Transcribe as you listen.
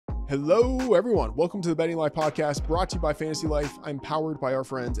Hello, everyone. Welcome to the Betting Life podcast brought to you by Fantasy Life. I'm powered by our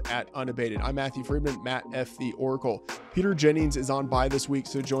friends at Unabated. I'm Matthew Freedman, Matt F. the Oracle. Peter Jennings is on bye this week,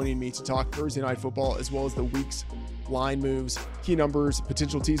 so joining me to talk Thursday Night Football as well as the week's line moves, key numbers,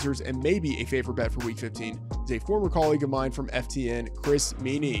 potential teasers, and maybe a favorite bet for Week 15 is a former colleague of mine from FTN, Chris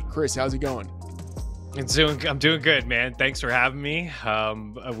Meaney. Chris, how's it going? I'm doing good, man. Thanks for having me.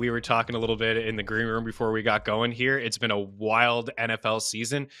 We were talking a little bit in the green room before we got going here. It's been a wild NFL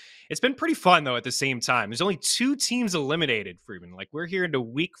season. It's been pretty fun, though, at the same time. There's only 2 teams eliminated, Freeman. Like, we're here into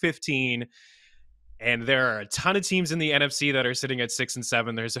Week 15, and there are a ton of teams in the NFC that are sitting at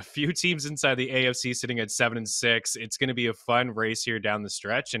 6-7. There's a few teams inside the AFC sitting at 7-6. It's going to be a fun race here down the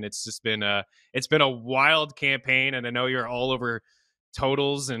stretch, and it's been a wild campaign, and I know you're all over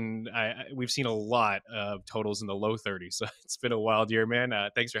totals, and we've seen a lot of totals in the low 30s, so it's been a wild year, man.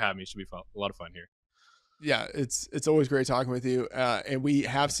 Thanks for having me. It should be fun, a lot of fun here. Yeah, it's always great talking with you, and we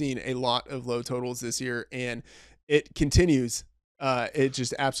have seen a lot of low totals this year, and it continues. It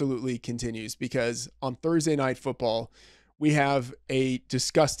just absolutely continues, because on Thursday Night Football we have a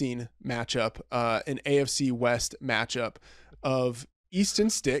disgusting matchup, an AFC West matchup of Easton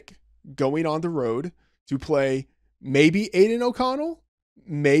Stick going on the road to play maybe Aiden O'Connell,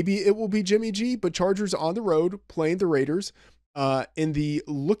 maybe it will be Jimmy G, but Chargers on the road playing the Raiders. In the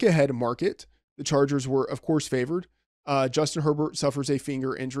look-ahead market, the Chargers were, of course, favored. Justin Herbert suffers a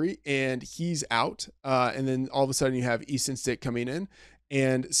finger injury, and he's out. And then all of a sudden you have Easton Stick coming in.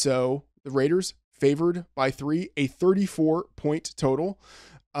 And so the Raiders favored by 3, a 34-point total.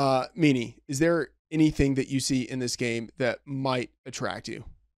 Meaney, is there anything that you see in this game that might attract you?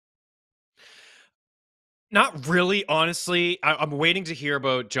 Not really, honestly. I'm waiting to hear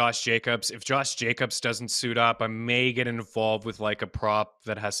about Josh Jacobs. If Josh Jacobs doesn't suit up, I may get involved with like a prop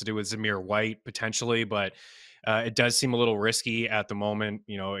that has to do with Zamir White potentially, but it does seem a little risky at the moment.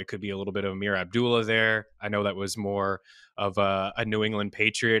 You know, it could be a little bit of Amir Abdullah there. I know that was more of a New England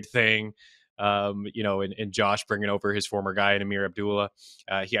Patriot thing, and Josh bringing over his former guy, Amir Abdullah.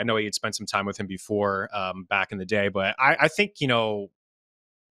 I know he had spent some time with him before back in the day, but I think,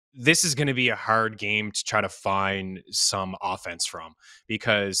 this is going to be a hard game to try to find some offense from,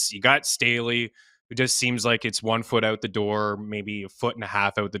 because you got Staley, who just seems like it's 1 foot out the door, maybe 1.5 foot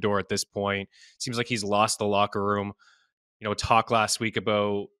out the door at this point. Seems like he's lost the locker room. Talk last week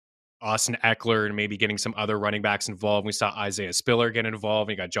about Austin Eckler and maybe getting some other running backs involved. We saw Isaiah Spiller get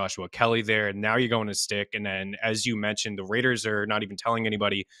involved. You got Joshua Kelly there, and now you're going to Stick. And then, as you mentioned, the Raiders are not even telling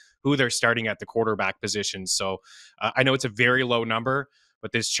anybody who they're starting at the quarterback position. So I know it's a very low number,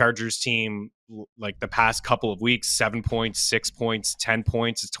 but this Chargers team, like the past couple of weeks, 7 points, 6 points, 10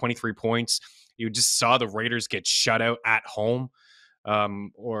 points, it's 23 points. You just saw the Raiders get shut out at home.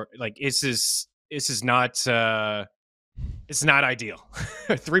 It's not ideal.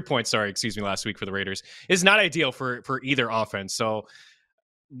 3 points, last week for the Raiders. It's not ideal for either offense. So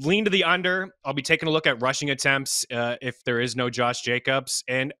lean to the under. I'll be taking a look at rushing attempts if there is no Josh Jacobs.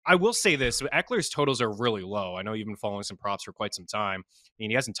 And I will say this, Eckler's totals are really low. I know you've been following some props for quite some time. I mean,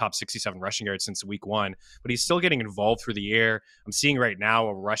 he hasn't topped 67 rushing yards since week 1, but he's still getting involved through the air. I'm seeing right now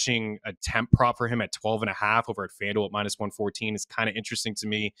a rushing attempt prop for him at 12.5 over at FanDuel at -114. It's kind of interesting to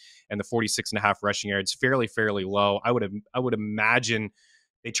me. And the 46.5 rushing yards, fairly low. I would imagine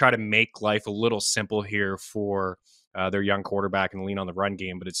they try to make life a little simple here for their young quarterback and lean on the run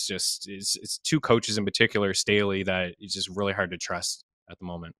game, but it's 2 coaches in particular, Staley, that is just really hard to trust at the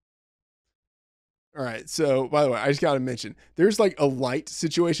moment. All right. So, by the way, I just got to mention, there's like a light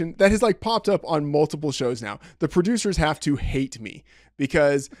situation that has like popped up on multiple shows now. The producers have to hate me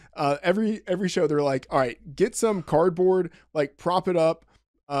because every show they're like, all right, get some cardboard, like prop it up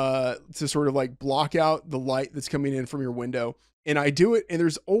to sort of like block out the light that's coming in from your window. And I do it, and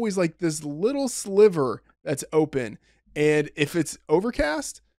there's always like this little sliver that's open. And if it's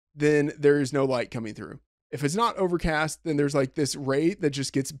overcast, then there's no light coming through. If it's not overcast, then there's like this ray that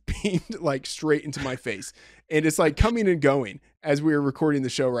just gets beamed like straight into my face. And it's like coming and going as we are recording the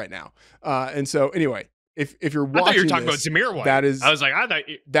show right now. And so anyway, if you're watching, I thought you were talking about Zamir White. I was like,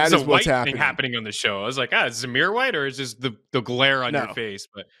 that is what's happening on the show. I was like, is Zamir White, or is just the glare on your face?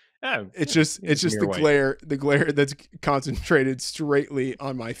 But it's just the glare that's concentrated straightly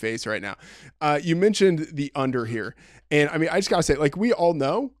on my face right now. You mentioned the under here. And I mean, I just gotta say, like, we all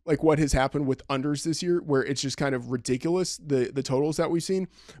know like what has happened with unders this year, where it's just kind of ridiculous, the totals that we've seen.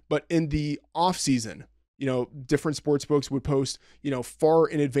 But in the off season, different sports books would post, far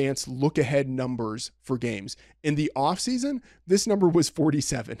in advance look ahead numbers for games. In the off season, this number was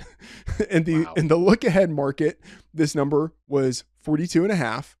 47. In the look ahead market, this number was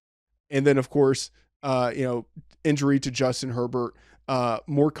 42.5. And then of course, injury to Justin Herbert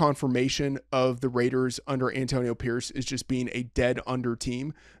more confirmation of the Raiders under Antonio Pierce is just being a dead under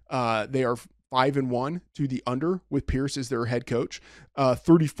team. They are 5-1 to the under with Pierce as their head coach.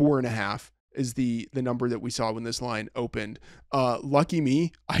 34.5 is the number that we saw when this line opened. Lucky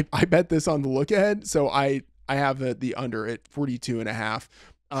me, I bet this on the look ahead. So I have the under at 42.5.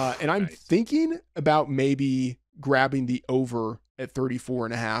 And I'm Nice. thinking about maybe grabbing the over at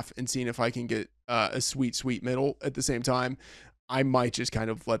 34.5 and seeing if I can get a sweet middle at the same time. I might just kind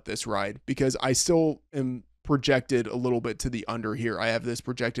of let this ride because I still am projected a little bit to the under here. I have this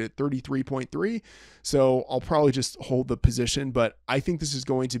projected at 33.3. So I'll probably just hold the position, but I think this is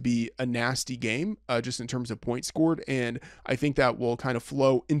going to be a nasty game just in terms of points scored. And I think that will kind of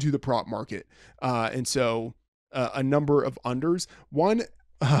flow into the prop market. And so a number of unders. One,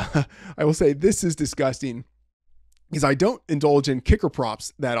 I will say this is disgusting because I don't indulge in kicker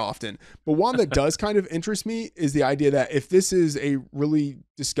props that often. But one that does kind of interest me is the idea that if this is a really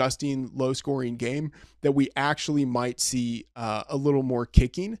disgusting, low-scoring game, that we actually might see a little more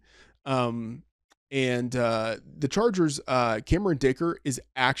kicking. And the Chargers, Cameron Dicker is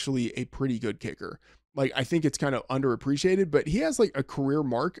actually a pretty good kicker. Like, I think it's kind of underappreciated, but he has like a career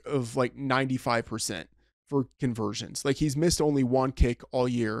mark of like 95% for conversions. Like he's missed only one kick all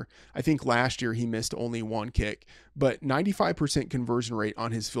year. I think last year he missed only one kick, but 95% conversion rate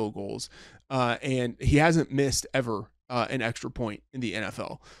on his field goals. And he hasn't missed ever an extra point in the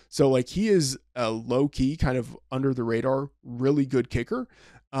NFL. So like he is a low key kind of under the radar, really good kicker.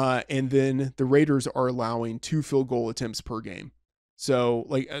 And then the Raiders are allowing 2 field goal attempts per game. So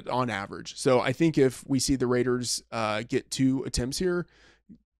like on average. So I think if we see the Raiders get 2 attempts here,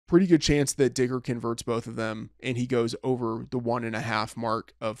 pretty good chance that Digger converts both of them and he goes over the 1.5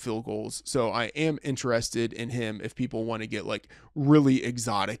 mark of field goals. So I am interested in him if people want to get like really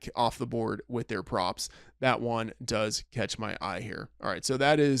exotic off the board with their props. That one does catch my eye here. All right. So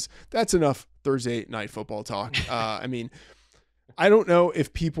that's enough Thursday night football talk. I mean, I don't know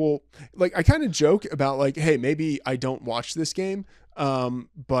if people like, I kind of joke about like, hey, maybe I don't watch this game.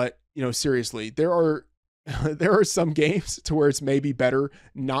 But you know, seriously, there are some games to where it's maybe better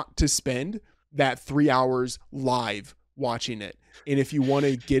not to spend that 3 hours live watching it. And if you want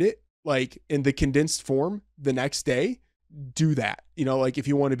to get it like in the condensed form the next day, do that. You know, like if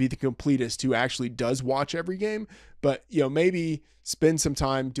you want to be the completist who actually does watch every game, but you know, maybe spend some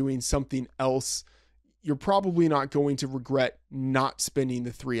time doing something else. You're probably not going to regret not spending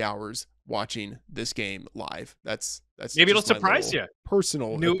the 3 hours watching this game live. That's Maybe it'll just my surprise little you.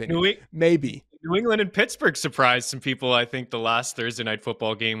 personal New, opinion. New, Maybe. New England and Pittsburgh surprised some people. I think the last Thursday night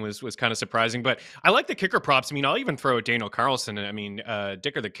football game was kind of surprising, but I like the kicker props. I mean, I'll even throw out Daniel Carlson. I mean,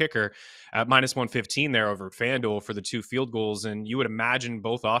 Dicker the kicker at -115 there over at FanDuel for the 2 field goals. And you would imagine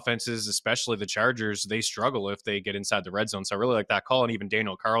both offenses, especially the Chargers, they struggle if they get inside the red zone. So I really like that call. And even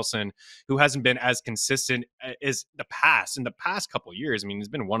Daniel Carlson, who hasn't been as consistent as in the past couple of years. I mean, he's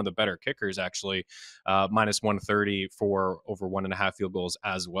been one of the better kickers actually, -130 for over 1.5 field goals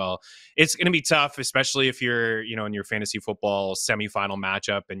as well. It's going to be tough, especially if you're, you know, in your fantasy football semifinal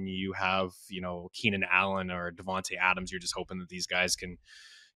matchup and you have, you know, Keenan Allen or Devontae Adams. You're just hoping that these guys can,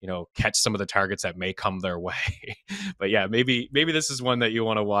 you know, catch some of the targets that may come their way. But yeah, maybe this is one that you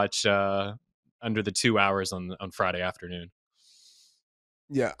want to watch under the 2 hours on Friday afternoon.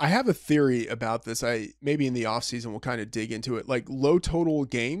 Yeah, I have a theory about this. I maybe in the off season we'll kind of dig into it. Like low total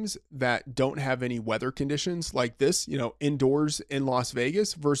games that don't have any weather conditions like this, you know, indoors in Las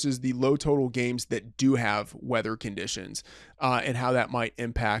Vegas versus the low total games that do have weather conditions, and how that might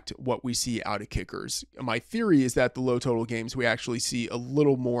impact what we see out of kickers. My theory is that the low total games we actually see a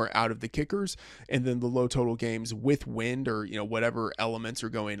little more out of the kickers, and then the low total games with wind or you know whatever elements are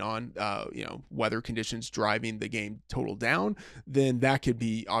going on, you know, weather conditions driving the game total down, then that could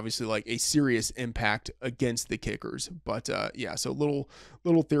be obviously like a serious impact against the kickers. But yeah, so little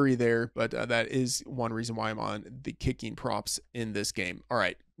theory there, but that is one reason why I'm on the kicking props in this game. All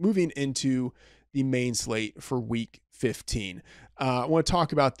right, moving into the main slate for week 15. I want to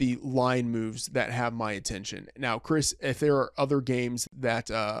talk about the line moves that have my attention. Now, Chris, if there are other games that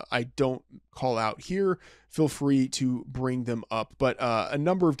I don't call out here, feel free to bring them up. But a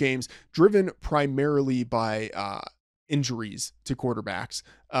number of games driven primarily by injuries to quarterbacks,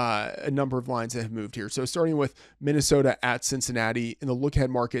 a number of lines that have moved here. So starting with Minnesota at Cincinnati in the look ahead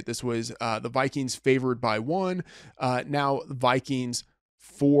market, this was the Vikings favored by 1. Now Vikings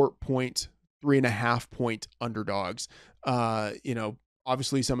 3.5 point underdogs. You know,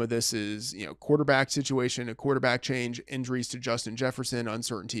 Obviously, some of this is, quarterback situation, a quarterback change, injuries to Justin Jefferson,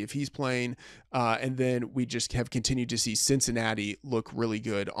 uncertainty if he's playing. And then we just have continued to see Cincinnati look really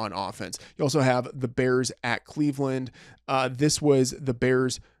good on offense. You also have the Bears at Cleveland. This was the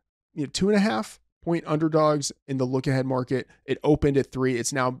Bears, 2.5 point underdogs in the look ahead market. It opened at 3.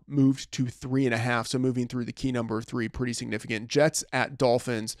 It's now moved to 3.5. So moving through the key number of 3, pretty significant. Jets at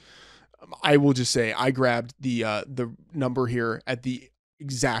Dolphins. I will just say I grabbed the number here at the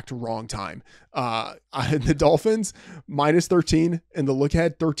exact wrong time. The Dolphins -13 and the look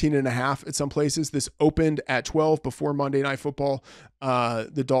ahead 13.5 at some places. This opened at 12 before Monday Night Football.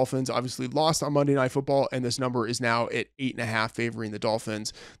 The Dolphins obviously lost on Monday Night Football, and this number is now at 8.5 favoring the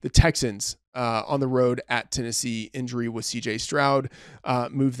Dolphins. The Texans on the road at Tennessee, injury with CJ Stroud,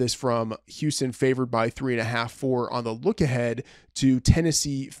 move this from Houston favored by 3.5, 4 on the look ahead to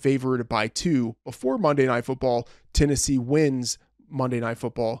Tennessee favored by 2 before Monday Night Football. Tennessee wins Monday Night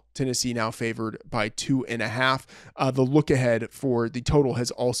Football. Tennessee now favored by 2.5. The look ahead for the total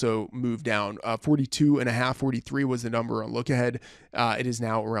has also moved down. 42.5, 43 was the number on look ahead. It is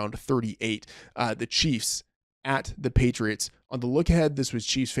now around 38. The Chiefs at the Patriots. On the look ahead, this was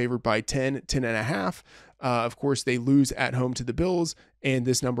Chiefs favored by 10, 10.5. Of course, they lose at home to the Bills, and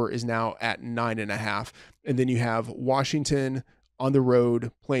this number is now at 9.5. And then you have Washington on the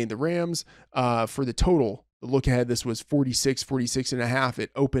road playing the Rams. For the total, the look ahead, this was 46, 46.5. It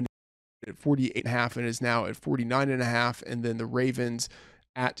opened at 48.5 and is now at 49.5. And then the Ravens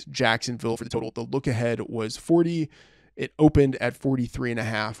at Jacksonville for the total. The look ahead was 40. It opened at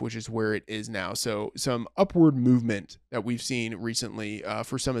 43.5, which is where it is now. So some upward movement that we've seen recently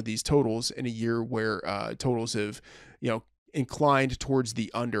for some of these totals in a year where totals have, inclined towards the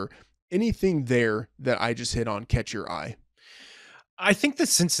under. Anything there that I just hit on catch your eye? I think the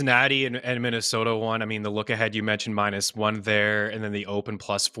Cincinnati and Minnesota one, I mean, the look ahead, you mentioned -1 there, and then the open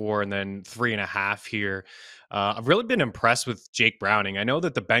 +4, and then 3.5 here. I've really been impressed with Jake Browning. I know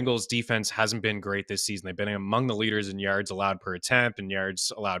that the Bengals defense hasn't been great this season. They've been among the leaders in yards allowed per attempt and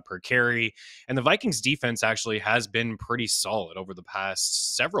yards allowed per carry. And the Vikings defense actually has been pretty solid over the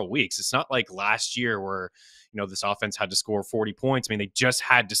past several weeks. It's not like last year where, this offense had to score 40 points. I mean, they just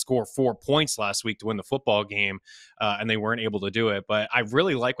had to score 4 points last week to win the football game, and they weren't able to do it. But I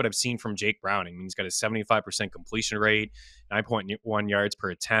really like what I've seen from Jake Browning. I mean, he's got a 75% completion rate, 9.1 yards per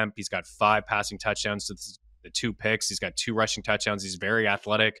attempt. He's got 5 passing touchdowns to the 2 picks. He's got 2 rushing touchdowns. He's very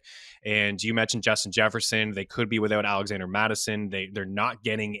athletic. And you mentioned Justin Jefferson. They could be without Alexander Madison. They're not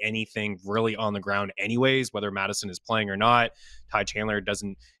getting anything really on the ground anyways, whether Madison is playing or not. Ty Chandler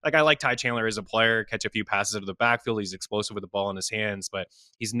doesn't like, I like Ty Chandler as a player, catch a few passes out of the backfield. He's explosive with the ball in his hands, but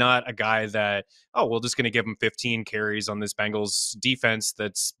he's not a guy that, we're just going to give him 15 carries on this Bengals defense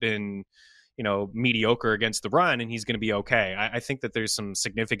that's been, mediocre against the run, and he's going to be okay. I think that there's some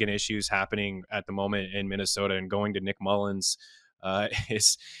significant issues happening at the moment in Minnesota, and going to Nick Mullins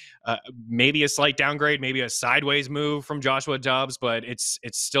is maybe a slight downgrade, maybe a sideways move from Joshua Dobbs, but it's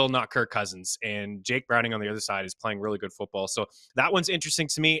still not Kirk Cousins. And Jake Browning on the other side is playing really good football. So that one's interesting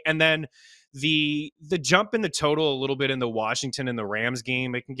to me. And then the jump in the total a little bit in the Washington and the Rams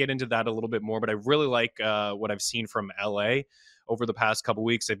game, I can get into that a little bit more, but I really like what I've seen from LA over the past couple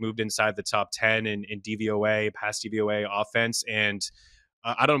weeks. They've moved inside the top 10 in DVOA, past DVOA offense. And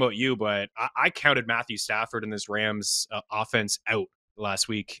I don't know about you, but I counted Matthew Stafford and this Rams offense out last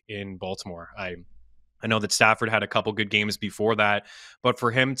week in Baltimore. I know that Stafford had a couple good games before that, but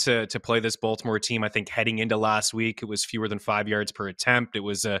for him to play this Baltimore team, I think heading into last week, it was fewer than 5 yards per attempt. It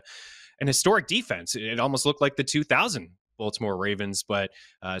was an historic defense. It almost looked like the 2000 Baltimore Ravens, but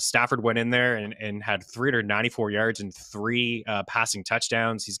Stafford went in there and had 394 yards and 3 passing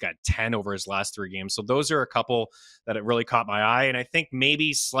touchdowns. He's got 10 over his last 3 games. So those are a couple that it really caught my eye. And I think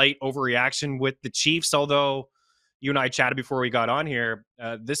maybe slight overreaction with the Chiefs, although you and I chatted before we got on here.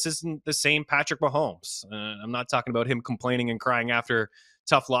 This isn't the same Patrick Mahomes. I'm not talking about him complaining and crying after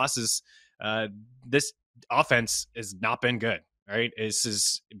tough losses. This offense has not been good, right? This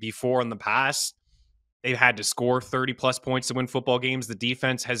is before in the past. They've had to score 30 plus points to win football games. The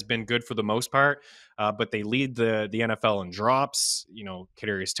defense has been good for the most part, but they lead the NFL in drops.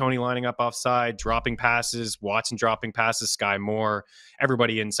 Kadarius Toney lining up offside, dropping passes, Watson dropping passes, Sky Moore,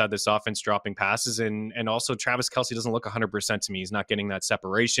 everybody inside this offense dropping passes. And also Travis Kelce doesn't look 100% to me. He's not getting that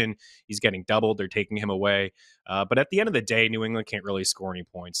separation. He's getting doubled. They're taking him away. But at the end of the day, New England can't really score any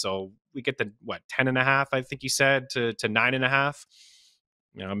points. So we get the, 10.5, I think you said, to 9.5.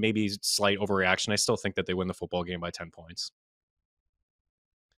 Maybe slight overreaction. I still think that they win the football game by 10 points.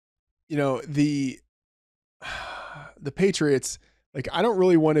 The the Patriots, like, I don't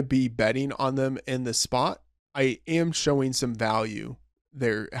really want to be betting on them in the spot. I am showing some value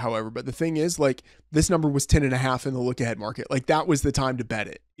there, however. But the thing is, like, this number was 10.5 in the look ahead market. Like, that was the time to bet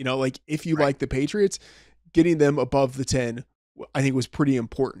it. Like, if you Right. like the Patriots, getting them above the 10, I think was pretty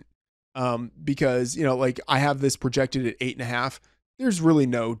important. Because, like, I have this projected at 8.5. There's really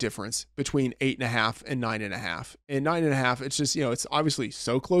no difference between 8.5 and 9.5. And 9.5, it's just, it's obviously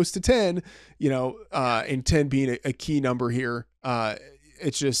so close to 10, and 10 being a key number here.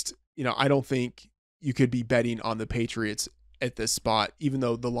 It's just, I don't think you could be betting on the Patriots at this spot, even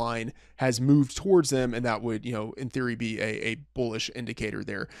though the line has moved towards them, and that would, in theory, be a bullish indicator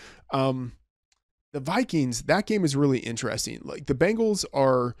there. The Vikings, that game is really interesting. Like, the Bengals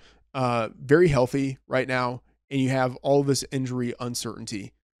are very healthy right now, and you have all this injury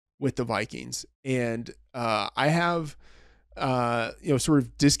uncertainty with the Vikings. And I have sort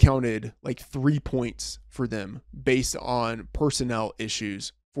of discounted like 3 points for them based on personnel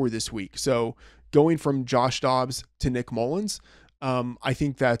issues for this week. So going from Josh Dobbs to Nick Mullins, I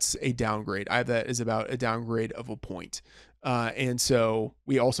think that's a downgrade. I have that as about a downgrade of a point. And so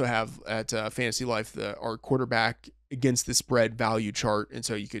we also have at Fantasy Life our quarterback against the spread value chart. And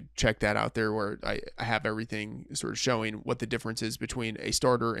so you could check that out there, where I have everything sort of showing what the difference is between a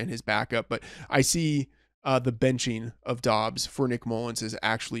starter and his backup. But I see the benching of Dobbs for Nick Mullins is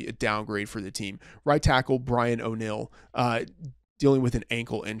actually a downgrade for the team. Right tackle Brian O'Neill, dealing with an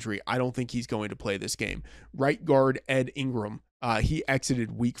ankle injury. I don't think he's going to play this game. Right guard Ed Ingram, he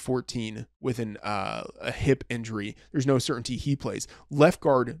exited week 14 with a hip injury. There's no certainty he plays. Left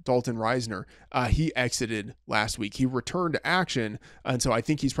guard Dalton Reisner, he exited last week. He returned to action, and so I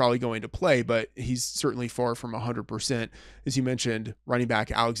think he's probably going to play, but he's certainly far from 100%. As you mentioned, running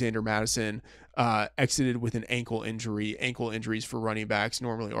back Alexander Madison exited with an ankle injury. Ankle injuries for running backs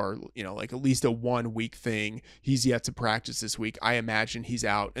normally are, like at least a 1 week thing. He's yet to practice this week. I imagine he's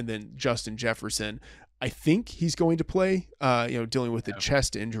out. And then Justin Jefferson, I think he's going to play, dealing with a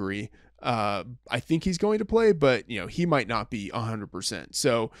chest injury. I think he's going to play, but, he might not be 100%.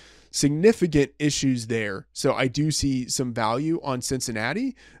 So significant issues there. So I do see some value on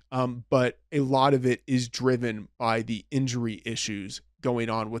Cincinnati, but a lot of it is driven by the injury issues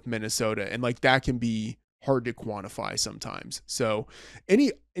going on with Minnesota. And like, that can be hard to quantify sometimes. So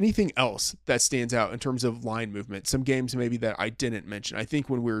anything else that stands out in terms of line movement, some games maybe that I didn't mention? I think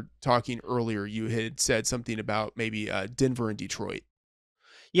when we were talking earlier, you had said something about maybe Denver and Detroit.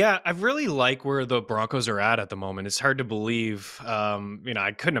 Yeah, I really like where the Broncos are at the moment. It's hard to believe.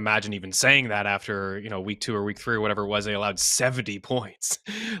 I couldn't imagine even saying that after, week 2 or week 3 or whatever it was, they allowed 70 points.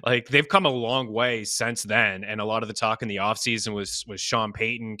 Like, they've come a long way since then. And a lot of the talk in the offseason was Sean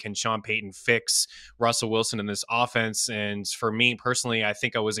Payton. Can Sean Payton fix Russell Wilson in this offense? And for me personally, I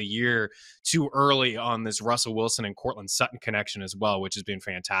think I was a year too early on this Russell Wilson and Cortland Sutton connection as well, which has been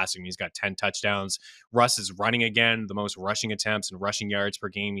fantastic. He's got 10 touchdowns. Russ is running again, the most rushing attempts and rushing yards per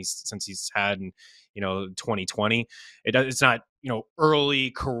game since he's had in 2020. It's not early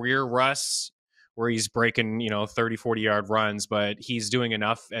career Russ where he's breaking 30-40 yard runs, but he's doing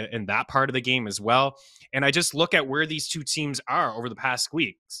enough in that part of the game as well. And I just look at where these two teams are over the past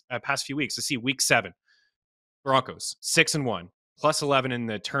few weeks to see week 7 Broncos 6-1 plus 11 in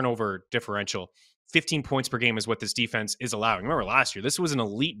the turnover differential. 15 points per game is what this defense is allowing. Remember last year, this was an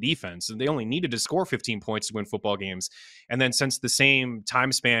elite defense, and they only needed to score 15 points to win football games. And then since the same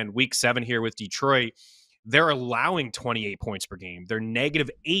time span, week 7 here with Detroit, they're allowing 28 points per game. They're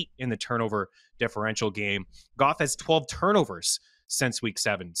 -8 in the turnover differential game. Goff has 12 turnovers since week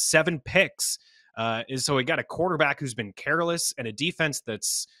 7, 7 picks. So we got a quarterback who's been careless and a defense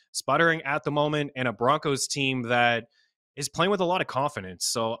that's sputtering at the moment, and a Broncos team that is playing with a lot of confidence.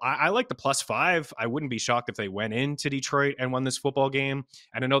 So I like the +5. I wouldn't be shocked if they went into Detroit and won this football game.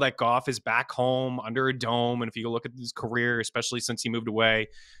 And I know that Goff is back home under a dome. And if you look at his career, especially since he moved away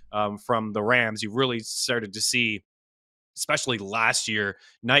from the Rams, you really started to see, especially last year,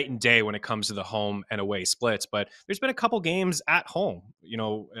 night and day when it comes to the home and away splits. But there's been a couple games at home,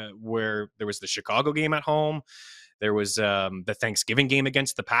 where there was the Chicago game at home. There was the Thanksgiving game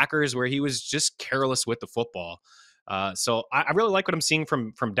against the Packers where he was just careless with the football. So I really like what I'm seeing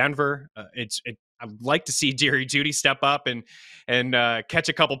from Denver. I'd like to see Jerry Jeudy step up and catch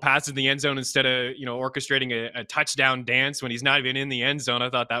a couple passes in the end zone instead of orchestrating a touchdown dance when he's not even in the end zone. I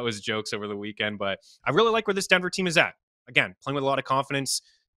thought that was jokes over the weekend, but I really like where this Denver team is at. Again, playing with a lot of confidence.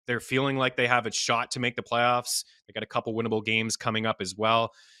 They're feeling like they have a shot to make the playoffs. They got a couple winnable games coming up as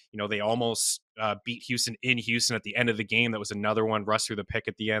well. They almost beat Houston in Houston at the end of the game. That was another one. Russ threw the pick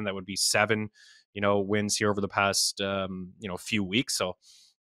at the end. That would be 7, wins here over the past, few weeks. So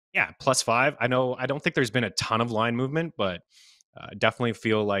yeah, +5. I don't think there's been a ton of line movement, but definitely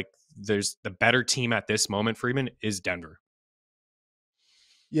feel like there's the better team at this moment, Freeman, is Denver.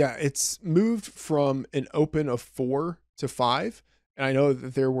 Yeah, it's moved from an open of 4 to 5. And I know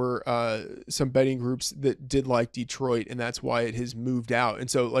that there were some betting groups that did like Detroit, and that's why it has moved out. And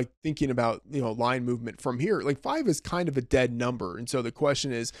so, like thinking about line movement from here, like 5 is kind of a dead number. And so the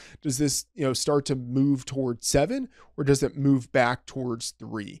question is, does this start to move towards 7, or does it move back towards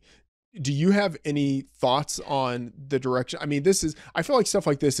 3? Do you have any thoughts on the direction? I mean, I feel like stuff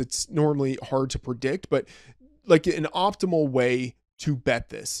like this, it's normally hard to predict, but like an optimal way to bet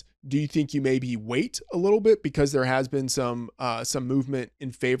this, do you think you maybe wait a little bit because there has been some movement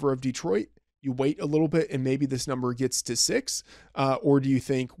in favor of Detroit? You wait a little bit and maybe this number gets to 6, or do you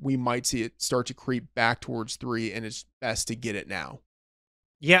think we might see it start to creep back towards 3 and it's best to get it now?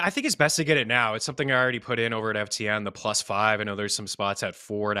 Yeah, I think it's best to get it now. It's something I already put in over at FTN, the +5. I know there's some spots at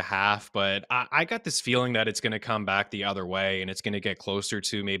 4.5, but I got this feeling that it's going to come back the other way and it's going to get closer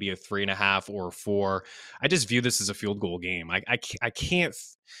to maybe a 3.5 or a 4. I just view this as a field goal game. I can't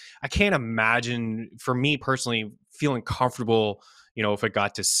imagine, for me personally, feeling comfortable, if it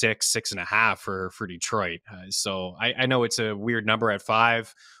got to 6.5 for Detroit. So I know it's a weird number at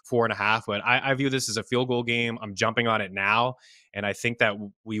 5, 4.5, but I view this as a field goal game. I'm jumping on it now. And I think that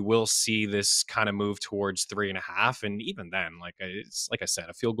we will see this kind of move towards 3.5. And even then, it's like I said,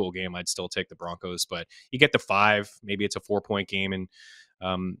 a field goal game, I'd still take the Broncos. But you get the 5, maybe it's a 4-point game, and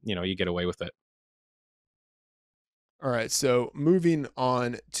you get away with it. All right, so moving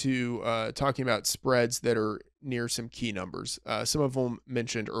on to talking about spreads that are near some key numbers. Some of them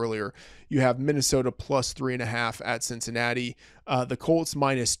mentioned earlier. You have Minnesota +3.5 at Cincinnati, the Colts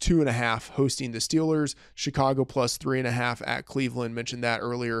 -2.5 hosting the Steelers, Chicago +3.5 at Cleveland. Mentioned that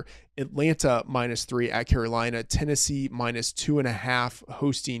earlier. Atlanta -3 at Carolina, Tennessee -2.5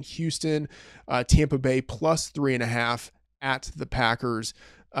 hosting Houston, Tampa Bay +3.5 at the Packers.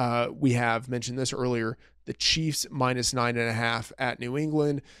 We have mentioned this earlier. The Chiefs -9.5 at New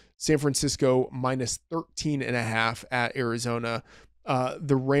England, San Francisco -13.5 at Arizona,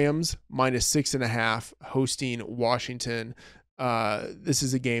 the Rams -6.5 hosting Washington. This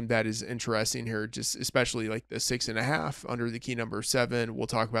is a game that is interesting here, just especially like the 6.5 under the key number 7. We'll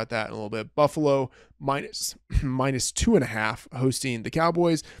talk about that in a little bit. Buffalo -2.5 hosting the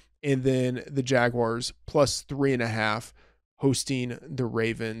Cowboys, and then the Jaguars +3.5 hosting the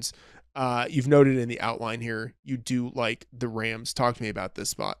Ravens. You've noted in the outline here, you do like the Rams. Talk to me about this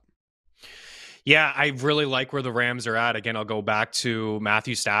spot. Yeah, I really like where the Rams are at. Again, I'll go back to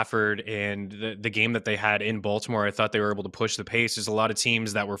Matthew Stafford and the game that they had in Baltimore. I thought they were able to push the pace. There's a lot of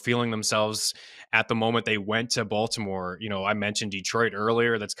teams that were feeling themselves at the moment they went to Baltimore. I mentioned Detroit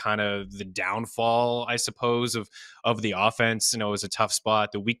earlier. That's kind of the downfall, I suppose, of the offense. It was a tough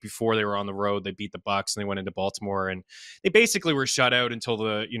spot. The week before they were on the road, they beat the Bucks and they went into Baltimore and they basically were shut out until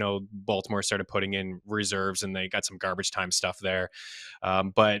Baltimore started putting in reserves and they got some garbage time stuff there.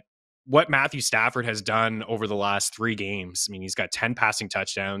 But what Matthew Stafford has done over the last 3 games. I mean, he's got 10 passing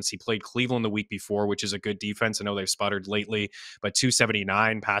touchdowns. He played Cleveland the week before, which is a good defense. I know they've sputtered lately, but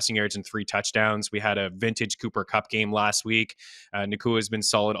 279 passing yards and 3 touchdowns. We had a vintage Cooper Cup game last week. Nakua has been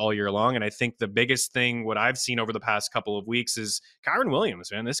solid all year long. And I think the biggest thing, what I've seen over the past couple of weeks is Kyron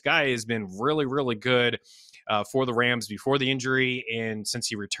Williams, man. This guy has been really, really good for the Rams before the injury. And since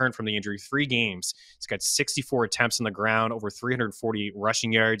he returned from the injury, 3 games, he's got 64 attempts on the ground, over 340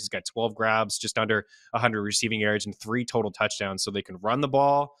 rushing yards. He's got 12 grabs, just under 100 receiving yards, and 3 total touchdowns. So they can run the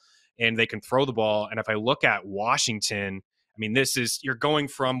ball and they can throw the ball. And if I look at Washington, I mean, you're going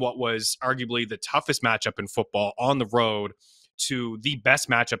from what was arguably the toughest matchup in football on the road to the best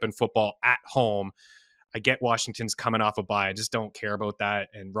matchup in football at home. I get Washington's coming off a bye. I just don't care about that.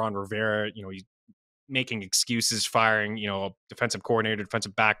 And Ron Rivera, he's making excuses, firing, defensive coordinator,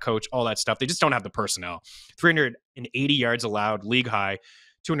 defensive back coach, all that stuff. They just don't have the personnel. 380 yards allowed, league high.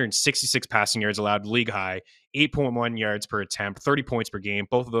 266 passing yards allowed, league high. 8.1 yards per attempt, 30 points per game.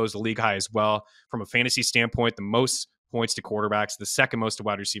 Both of those, the league high as well. From a fantasy standpoint, the most points to quarterbacks, the second most to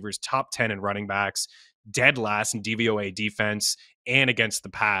wide receivers, top 10 in running backs, dead last in DVOA defense and against the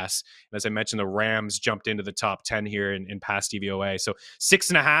pass. And as I mentioned, the Rams jumped into the top 10 here in pass DVOA. So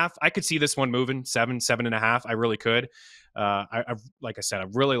 6.5, I could see this one moving 7.5. I really could. Like I said, I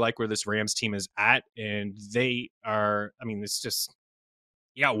really like where this Rams team is at. And they are, I mean, it's just,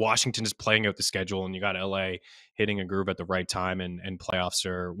 yeah, Washington is playing out the schedule and you got LA hitting a groove at the right time and playoffs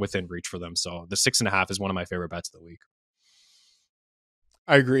are within reach for them. So the 6.5 is one of my favorite bets of the week.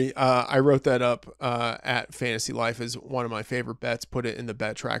 I agree. I wrote that up at Fantasy Life as one of my favorite bets. Put it in the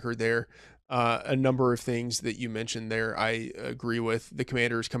bet tracker there. A number of things that you mentioned there, I agree with. The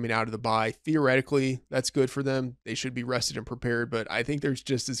Commanders coming out of the bye, theoretically, that's good for them. They should be rested and prepared, but I think there's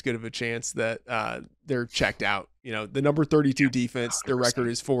just as good of a chance that they're checked out. You know, the number 32 defense, their record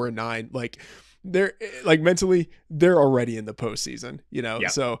 100%. is 4-9. Like they're like mentally, they're already in the postseason. You know, Yeah.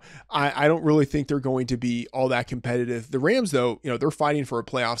 so I don't really think they're going to be all that competitive. The Rams, though, you know, they're fighting for a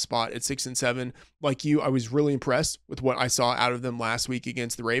playoff spot at 6-7. Like you, I was really impressed with what I saw out of them last week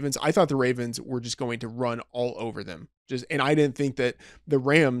against the Ravens. I thought the Ravens were just going to run all over them. And I didn't think that the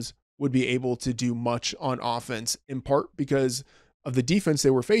Rams would be able to do much on offense, in part because of the defense they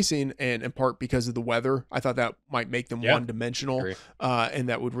were facing, and in part because of the weather. I thought that might make them Yeah. one dimensional, Agree. and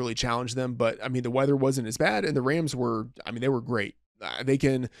that would really challenge them. But I mean, the weather wasn't as bad, and the Rams were, I mean, they were great. They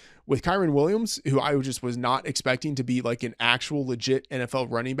can, with Kyron Williams, who I just was not expecting to be like an actual legit NFL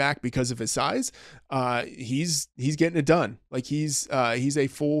running back because of his size. He's getting it done. Like he's a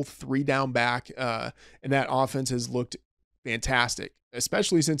full 3-down back, and that offense has looked fantastic,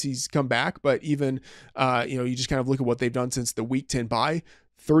 especially since he's come back. But even, you just kind of look at what they've done since the week 10 bye.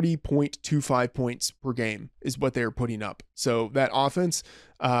 30.25 points per game is what they're putting up. So that offense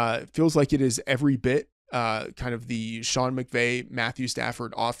feels like it is every bit kind of the Sean McVay, Matthew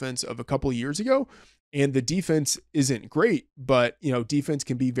Stafford offense of a couple of years ago. And the defense isn't great, but defense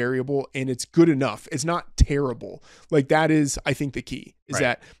can be variable and it's good enough. It's not terrible. Like that is, I think, the key is Right.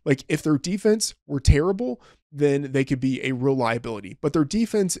 that like if their defense were terrible, then they could be a real liability. But their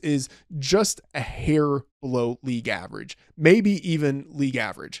defense is just a hair below league average, maybe even league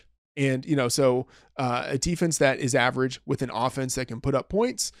average. And, so a defense that is average with an offense that can put up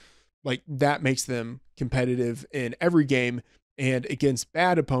points, like that makes them competitive in every game. And against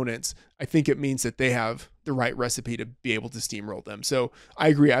bad opponents, I think it means that they have the right recipe to be able to steamroll them. So I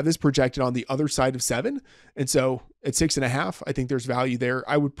agree. I have this projected on the other side of 7. And so at 6.5, I think there's value there.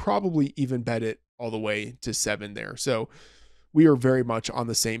 I would probably even bet it all the way to 7 there. So we are very much on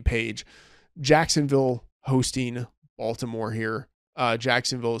the same page. Jacksonville hosting Baltimore here.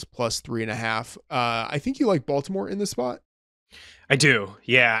 Jacksonville is plus 3.5. I think you like Baltimore in this spot. I do.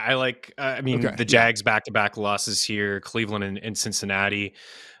 Yeah. I like, I mean, Okay. the Yeah. Jags back to back losses here, Cleveland and Cincinnati.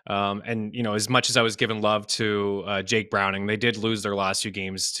 And, as much as I was giving love to Jake Browning, they did lose their last 2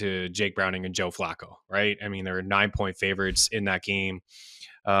 games to Jake Browning and Joe Flacco, right? I mean, they were 9-point favorites in that game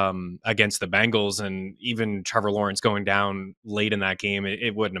against the Bengals, and even Trevor Lawrence going down late in that game,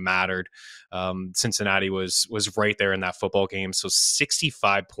 it wouldn't have mattered. Cincinnati was right there in that football game. So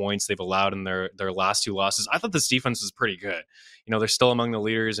 65 points they've allowed in their last 2 losses. I thought this defense was pretty good. They're still among the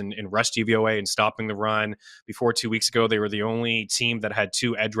leaders in rush DVOA and stopping the run. Before 2 weeks ago, they were the only team that had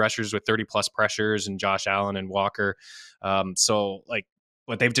 2 edge rushers with 30 plus pressures, and Josh Allen and Walker.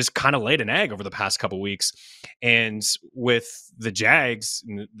 But they've just kind of laid an egg over the past couple weeks. And with the Jags,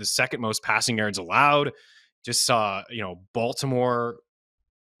 the second most passing yards allowed, just saw, Baltimore,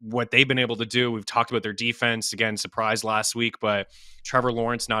 what they've been able to do. We've talked about their defense, again, surprise last week, but Trevor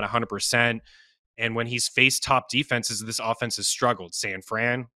Lawrence not 100%. And when he's faced top defenses, this offense has struggled. San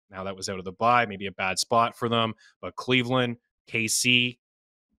Fran, now that was out of the bye, maybe a bad spot for them, but Cleveland, KC,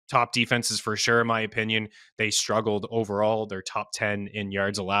 top defenses for sure, in my opinion. They struggled overall. They're top 10 in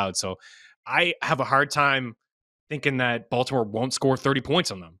yards allowed. So I have a hard time thinking that Baltimore won't score 30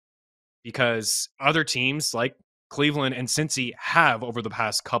 points on them, because other teams like Cleveland and Cincy have over the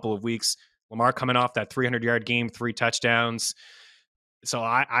past couple of weeks. Lamar coming off that 300-yard game, 3 touchdowns. So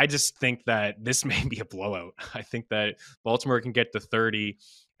I just think that this may be a blowout. I think that Baltimore can get to 30,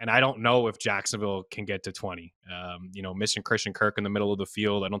 and I don't know if Jacksonville can get to 20. Missing Christian Kirk in the middle of the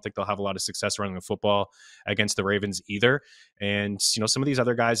field, I don't think they'll have a lot of success running the football against the Ravens either. And, some of these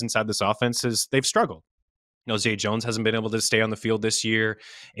other guys inside this offense, they've struggled. Zay Jones hasn't been able to stay on the field this year,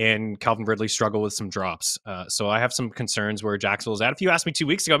 and Calvin Ridley struggled with some drops. So I have some concerns where Jacksonville's at. If you asked me 2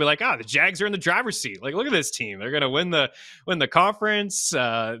 weeks ago, I'd be like, the Jags are in the driver's seat. Like, look at this team. They're going to win the conference.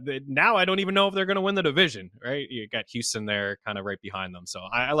 Now I don't even know if they're going to win the division, right? You got Houston there kind of right behind them. So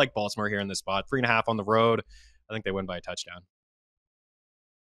I like Baltimore here in this spot. 3.5 on the road. I think they win by a touchdown.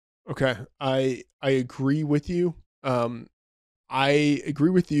 Okay. I agree with you. I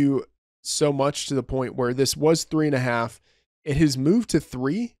agree with you so much to the point where this was 3.5. It has moved to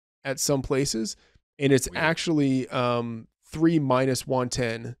 3 at some places, and it's Weird. actually 3 minus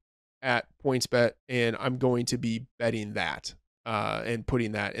 110 at PointsBet, and I'm going to be betting that and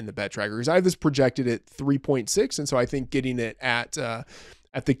putting that in the bet tracker because I have this projected at 3.6, and so I think getting it at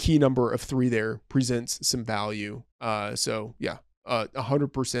the key number of 3 there presents some value. So yeah,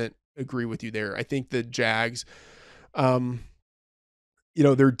 100% agree with you there. I think the Jags,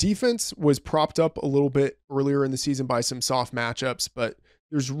 their defense was propped up a little bit earlier in the season by some soft matchups, but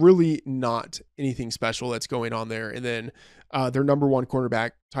there's really not anything special that's going on there. And then their number one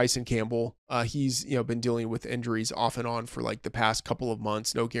cornerback, Tyson Campbell, he's been dealing with injuries off and on for like the past couple of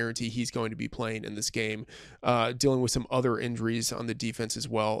months. No guarantee he's going to be playing in this game. Dealing with some other injuries on the defense as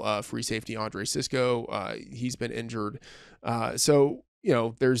well. Free safety Andre Sisco, he's been injured. So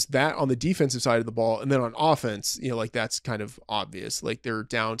there's that on the defensive side of the ball. And then on offense, like that's kind of obvious. Like they're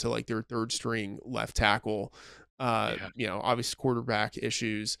down to like their third string left tackle. Yeah. Obviously quarterback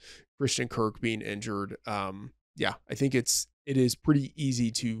issues, Christian Kirk being injured. Yeah, I think it is pretty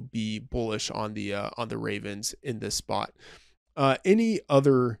easy to be bullish on the Ravens in this spot. Any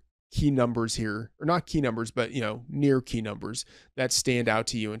other key numbers here, or not key numbers, but near key numbers that stand out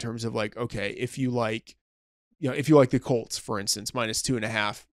to you in terms of like, okay, if you like the Colts, for instance,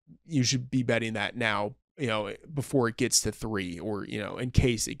 -2.5, you should be betting that now, before it gets to 3, or, in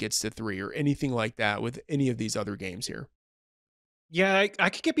case it gets to 3, or anything like that with any of these other games here. Yeah, I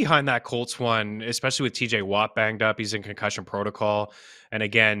could get behind that Colts one, especially with TJ Watt banged up. He's in concussion protocol. And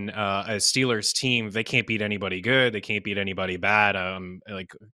again, a Steelers team, they can't beat anybody good. They can't beat anybody bad.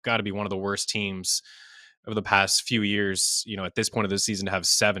 Like, got to be one of the worst teams over the past few years, at this point of the season to have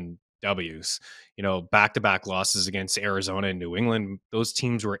 7 W's, back-to-back losses against Arizona and New England. Those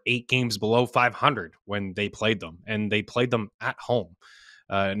teams were 8 games below 500 when they played them, and they played them at home.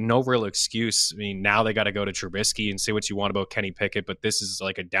 No real excuse. I mean, now they got to go to Trubisky, and say what you want about Kenny Pickett, but this is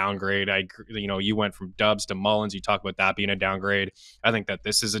like a downgrade. You went from Dubs to Mullins. You talk about that being a downgrade. I think that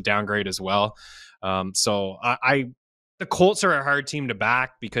this is a downgrade as well. The Colts are a hard team to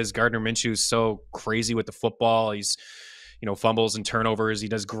back because Gardner Minshew is so crazy with the football. He's, fumbles and turnovers. He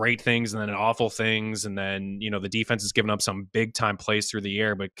does great things and then awful things. And then, the defense has given up some big time plays through the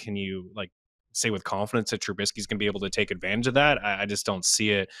air, but can you say with confidence that Trubisky's going to be able to take advantage of that? I just don't see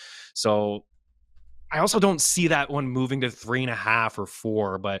it. So I also don't see that one moving to 3.5 or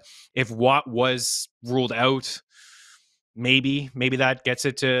 4, but if Watt was ruled out, maybe that gets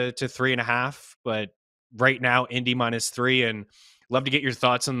it to 3.5. But right now, Indy -3, and love to get your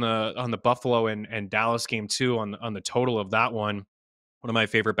thoughts on the Buffalo and Dallas game too, on the total of that one. One of my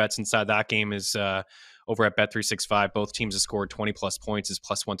favorite bets inside that game is over at Bet365. Both teams have scored 20 plus points, is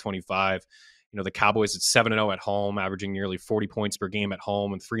 +125. The Cowboys at 7-0 at home, averaging nearly 40 points per game at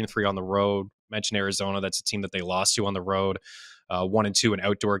home, and 3-3 on the road. Mentioned Arizona, that's a team that they lost to on the road. 1-2 in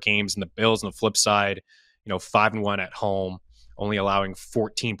outdoor games, and the Bills on the flip side, 5-1 at home, only allowing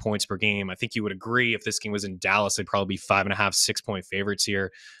 14 points per game. I think you would agree if this game was in Dallas, they'd probably be 5.5, 6-point favorites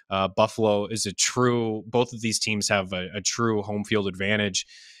here. Buffalo is both of these teams have a true home field advantage,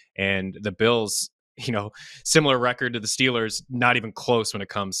 and the Bills, similar record to the Steelers, not even close when it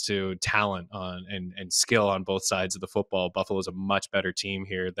comes to talent and skill on both sides of the football. Buffalo is a much better team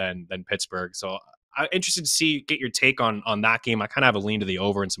here than Pittsburgh. So I'm interested to get your take on that game. I kind of have a lean to the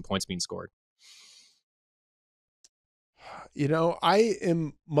over and some points being scored. I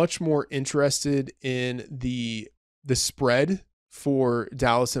am much more interested in the spread for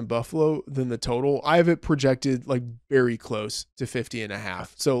Dallas and Buffalo than the total. I have it projected like very close to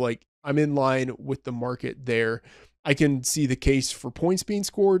 50.5. So like I'm in line with the market there. I can see the case for points being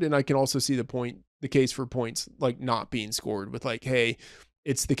scored, and I can also see the case for points like not being scored with like, hey,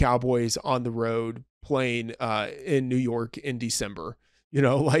 it's the Cowboys on the road playing in New York in December.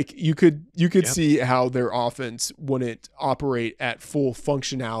 Like you could Yep. see how their offense wouldn't operate at full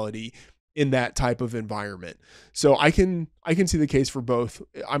functionality in that type of environment. So I can see the case for both.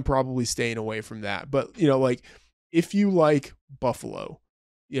 I'm probably staying away from that. But, like if you like Buffalo,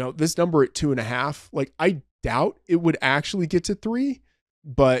 this number at 2.5, like I doubt it would actually get to 3,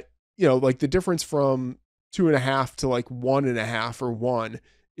 but like the difference from 2.5 to like 1.5 or 1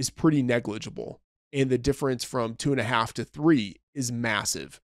 is pretty negligible. And the difference from 2.5 to 3 is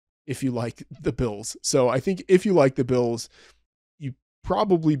massive if you like the Bills. So I think if you like the Bills, you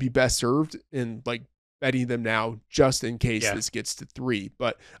probably be best served in like betting them now just in case this gets to 3.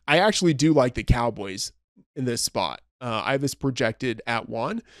 But I actually do like the Cowboys in this spot. I have this projected at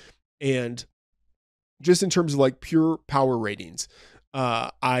 1. And just in terms of like pure power ratings,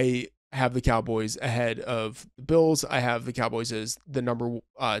 I have the Cowboys ahead of the Bills. I have the Cowboys as the number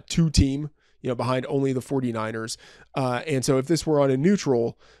 2 team, behind only the 49ers. And so if this were on a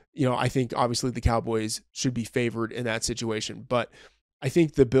neutral, I think obviously the Cowboys should be favored in that situation. But I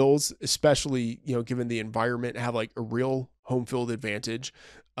think the Bills, especially, given the environment, have like a real home field advantage,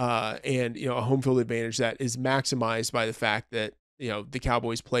 and, a home field advantage that is maximized by the fact that the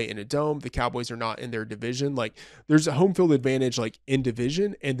Cowboys play in a dome. The Cowboys are not in their division. Like there's a home field advantage like in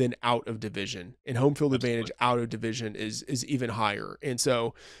division and then out of division. And home field advantage Absolutely. out of division is even higher. And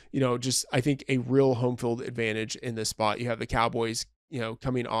so, just I think a real home field advantage in this spot. You have the Cowboys,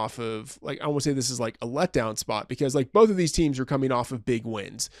 coming off of like I won't say this is like a letdown spot because like both of these teams are coming off of big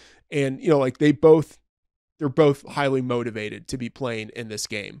wins. And like they're both highly motivated to be playing in this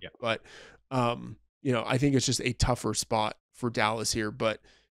game. Yeah. But I think it's just a tougher spot for Dallas here. But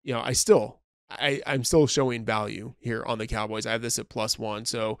I'm still showing value here on the Cowboys. I have this at +1.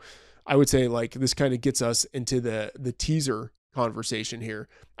 So I would say like this kind of gets us into the teaser conversation here.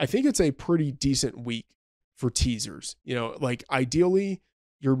 I think it's a pretty decent week for teasers. Like ideally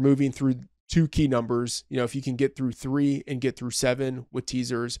you're moving through two key numbers. If you can get through 3 and get through 7 with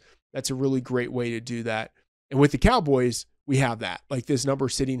teasers, that's a really great way to do that. And with the Cowboys, we have that. Like this number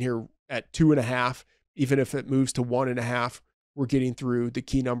sitting here at 2.5, even if it moves to 1.5, we're getting through the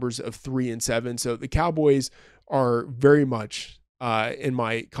key numbers of 3 and 7. So the Cowboys are very much in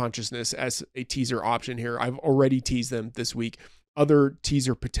my consciousness as a teaser option here. I've already teased them this week. Other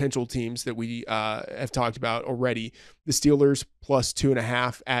teaser potential teams that we have talked about already, the Steelers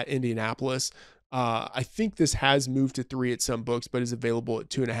 +2.5 at Indianapolis. I think this has moved to 3 at some books, but is available at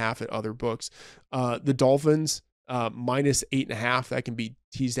 2.5 at other books. The Dolphins -8.5, that can be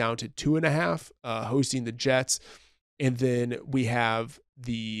teased down to 2.5, hosting the Jets. And then we have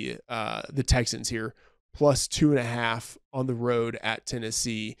the Texans here +2.5 on the road at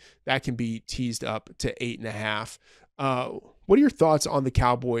Tennessee. That can be teased up to 8.5. What are your thoughts on the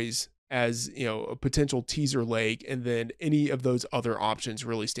Cowboys as a potential teaser leg, and then any of those other options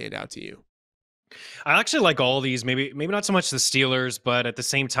really stand out to you? I actually like all these. Maybe not so much the Steelers, but at the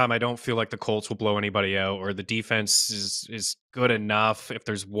same time, I don't feel like the Colts will blow anybody out, or the defense is good enough. If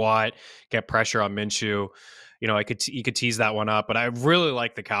there's Watt, get pressure on Minshew. You could tease that one up, but I really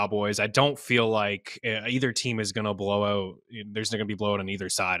like the Cowboys. I don't feel like either team is going to blow out. There's not going to be blowout on either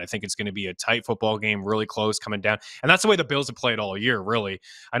side. I think it's going to be a tight football game, really close, coming down, and that's the way the Bills have played all year. Really,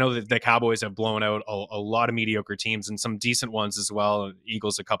 I know that the Cowboys have blown out a lot of mediocre teams and some decent ones as well.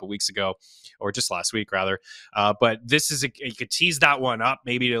 Eagles a couple weeks ago, or just last week rather. But this is you could tease that one up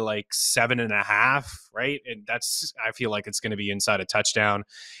maybe to like 7.5, right? And I feel like it's going to be inside a touchdown.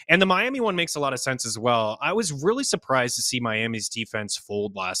 And the Miami one makes a lot of sense as well. I was really surprised to see Miami's defense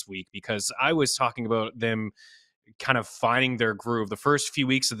fold last week because I was talking about them kind of finding their groove. The first few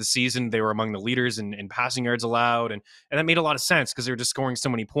weeks of the season, they were among the leaders in passing yards allowed. And that made a lot of sense because they were just scoring so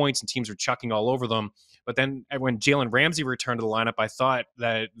many points and teams were chucking all over them. But then when Jalen Ramsey returned to the lineup, I thought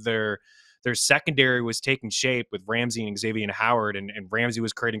that their secondary was taking shape with Ramsey and Xavier Howard, and Ramsey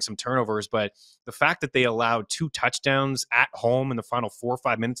was creating some turnovers. But the fact that they allowed 2 touchdowns at home in the final 4 or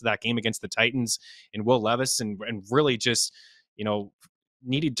 5 minutes of that game against the Titans and Will Levis, and really just,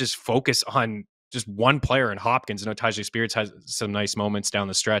 needed to just focus on just one player in Hopkins. I know Tajay Spears has some nice moments down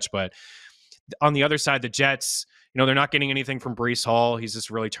the stretch, but on the other side, the Jets, they're not getting anything from Breece Hall. He's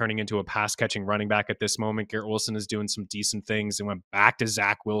just really turning into a pass catching running back at this moment. Garrett Wilson is doing some decent things and went back to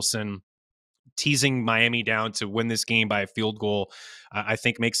Zach Wilson. Teasing Miami down to win this game by a field goal, I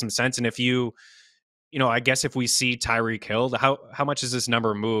think makes some sense. And if I guess if we see Tyreek Hill, how much does this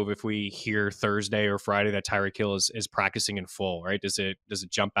number move if we hear Thursday or Friday that Tyreek Hill is practicing in full, right? Does it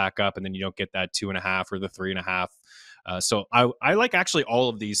jump back up and then you don't get that 2.5 or the 3.5? So I like actually all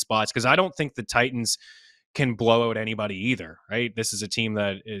of these spots because I don't think the Titans can blow out anybody either, right? This is a team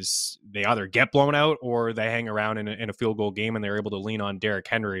that they either get blown out or they hang around in a field goal game and they're able to lean on Derrick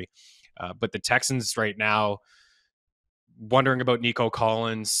Henry. But the Texans right now, wondering about Nico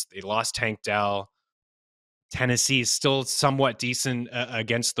Collins. They lost Tank Dell. Tennessee is still somewhat decent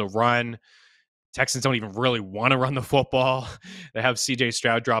against the run. Texans don't even really want to run the football. They have CJ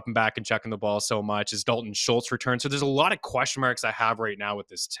Stroud dropping back and chucking the ball so much. As Dalton Schultz returns? So there's a lot of question marks I have right now with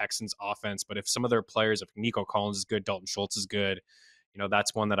this Texans offense. But if some of their players, if Nico Collins is good, Dalton Schultz is good,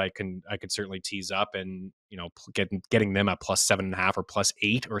 that's one that I could certainly tease up, and getting them at +7.5 or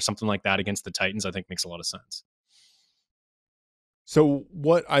 +8 or something like that against the Titans, I think makes a lot of sense. So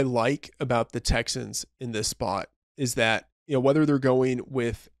what I like about the Texans in this spot is that, whether they're going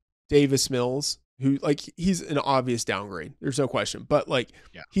with Davis Mills, who like he's an obvious downgrade, there's no question, but like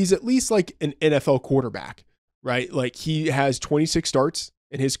Yeah. he's at least like an NFL quarterback, right? Like he has 26 starts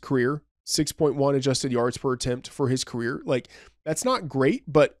in his career, 6.1 adjusted yards per attempt for his career. Like that's not great,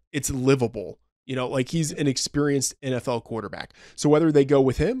 but it's livable. Like he's an experienced NFL quarterback. So whether they go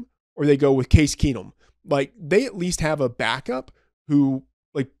with him or they go with Case Keenum, like they at least have a backup who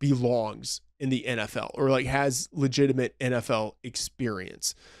like belongs in the NFL or like has legitimate NFL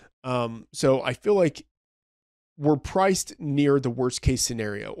experience. So I feel like we're priced near the worst case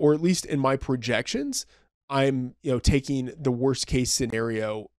scenario, or at least in my projections, I'm, taking the worst case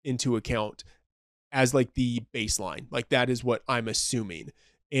scenario into account as like the baseline. Like that is what I'm assuming.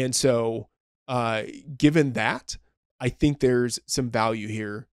 And so, uh, given that, I think there's some value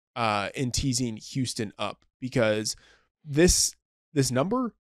here in teasing Houston up, because this this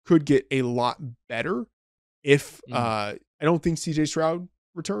number could get a lot better if I don't think CJ Stroud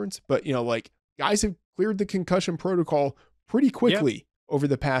returns, but like guys have cleared the concussion protocol pretty Yeah. quickly over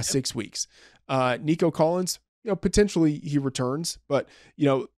the past Yep. 6 weeks. Nico Collins, potentially he returns, but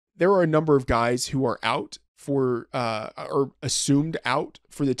there are a number of guys who are out for or assumed out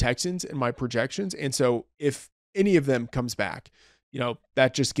for the Texans in my projections. And so if any of them comes back,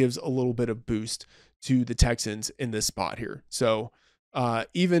 that just gives a little bit of boost to the Texans in this spot here. So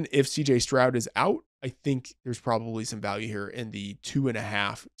even if CJ Stroud is out, I think there's probably some value here in the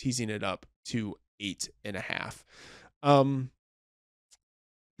 2.5, teasing it up to 8.5.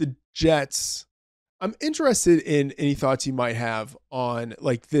 The Jets, I'm interested in any thoughts you might have on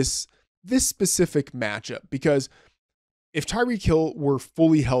like this specific matchup, because if Tyreek Hill were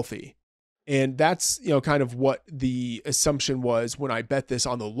fully healthy, and that's, kind of what the assumption was when I bet this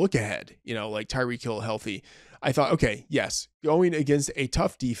on the look ahead, like Tyreek Hill healthy, I thought, okay, yes, going against a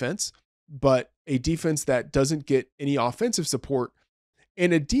tough defense, but a defense that doesn't get any offensive support,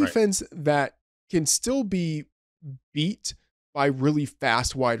 and a Right. defense that can still be beat by really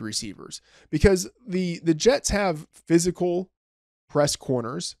fast wide receivers, because the Jets have physical press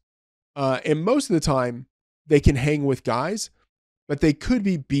corners, and most of the time they can hang with guys, but they could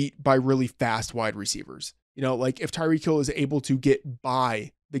be beat by really fast wide receivers. Like if Tyreek Hill is able to get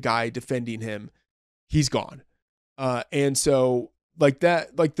by the guy defending him, he's gone. And so like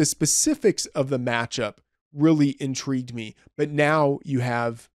that, like the specifics of the matchup really intrigued me. But now you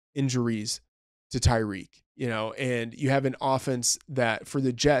have injuries to Tyreek, and you have an offense that for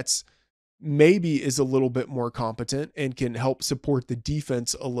the Jets maybe is a little bit more competent and can help support the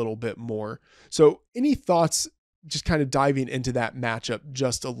defense a little bit more. So any thoughts just kind of diving into that matchup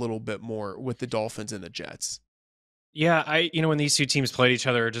just a little bit more with the Dolphins and the Jets? Yeah, when these two teams played each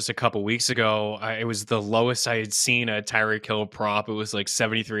other just a couple weeks ago, it was the lowest I had seen a Tyreek Hill prop. It was like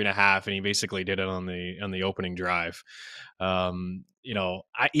 73.5, and he basically did it on the opening drive.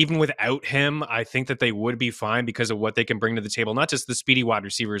 Even without him, I think that they would be fine because of what they can bring to the table. Not just the speedy wide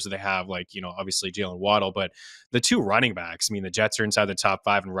receivers that they have, like, obviously Jalen Waddle, but the two running backs. I mean, the Jets are inside the top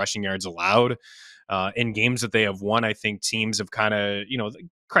 5 in rushing yards allowed. In games that they have won, I think teams have kind of,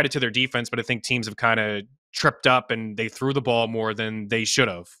 credit to their defense, but I think teams have kind of tripped up and they threw the ball more than they should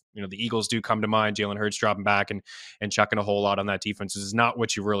have. The Eagles do come to mind. Jalen Hurts dropping back and chucking a whole lot on that defense. This is not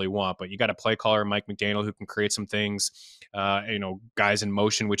what you really want, but you got a play caller, Mike McDaniel, who can create some things, guys in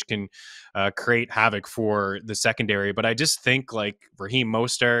motion, which can create havoc for the secondary. But I just think like Raheem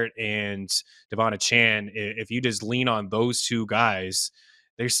Mostert and Devon Chan, if you just lean on those two guys,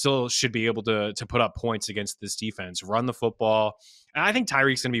 they still should be able to put up points against this defense, run the football. And I think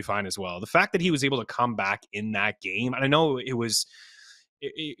Tyreek's going to be fine as well. The fact that he was able to come back in that game, and I know it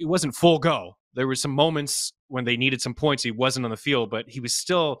wasn't full go. There were some moments when they needed some points. He wasn't on the field, but he was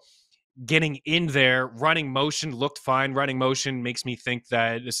still getting in there. Running motion looked fine. Running motion makes me think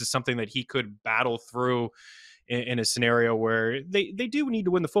that this is something that he could battle through in a scenario where they do need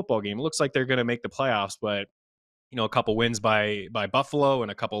to win the football game. It looks like they're going to make the playoffs, but a couple wins by Buffalo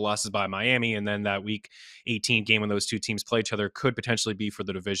and a couple losses by Miami, and then that week 18 game when those two teams play each other could potentially be for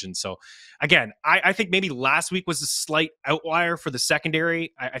the division. So again, I think maybe last week was a slight outlier for the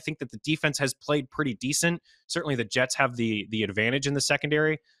secondary. I think that the defense has played pretty decent. Certainly the Jets have the advantage in the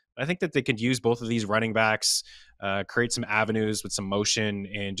secondary. I think that they could use both of these running backs, create some avenues with some motion,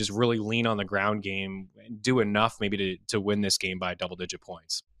 and just really lean on the ground game and do enough maybe to win this game by double-digit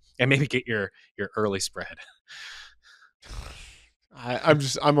points and maybe get your early spread.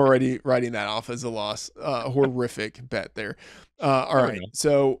 I'm already writing that off as a loss. Horrific bet there. All There we right. go.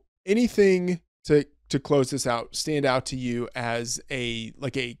 So anything to close this out stand out to you as a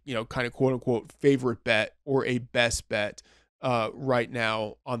kind of quote unquote favorite bet or a best bet right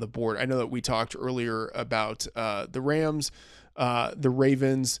now on the board? I know that we talked earlier about the Rams, the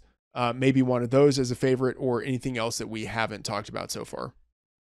Ravens, maybe one of those as a favorite, or anything else that we haven't talked about so far.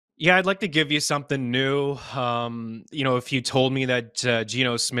 Yeah, I'd like to give you something new. If you told me that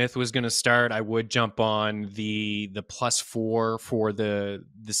Geno Smith was going to start, I would jump on the +4 for the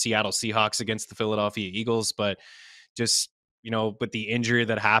Seattle Seahawks against the Philadelphia Eagles. But just with the injury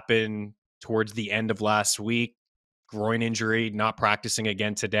that happened towards the end of last week, groin injury, not practicing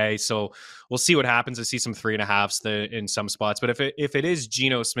again today. So we'll see what happens. I see some 3.5s in some spots. But if it is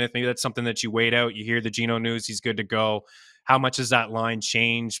Geno Smith, maybe that's something that you wait out. You hear the Geno news, he's good to go. How much does that line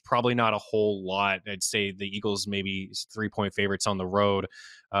change? Probably not a whole lot. I'd say the Eagles maybe 3-point favorites on the road.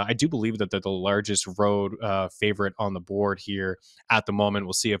 I do believe that they're the largest road favorite on the board here at the moment.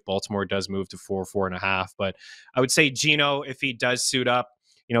 We'll see if Baltimore does move to 4.5. But I would say Geno, if he does suit up,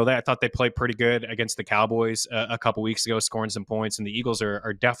 I thought they played pretty good against the Cowboys a couple weeks ago, scoring some points. And the Eagles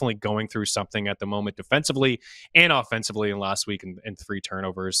are definitely going through something at the moment, defensively and offensively. In last week, and 3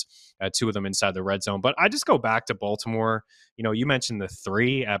 turnovers, 2 of them inside the red zone. But I just go back to Baltimore. You mentioned the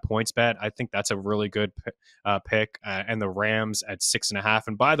 3 at PointsBet. I think that's a really good pick, and the Rams at 6.5.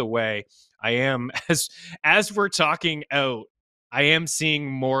 And by the way, I am as we're talking out, I am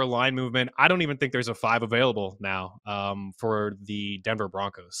seeing more line movement. I don't even think there's a 5 available now for the Denver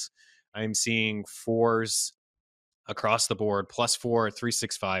Broncos. I'm seeing 4s across the board, +4,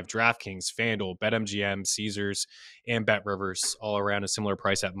 365, DraftKings, FanDuel, BetMGM, Caesars, and BetRivers, all around a similar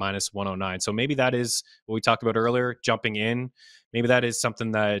price at -109. So maybe that is what we talked about earlier, jumping in. Maybe that is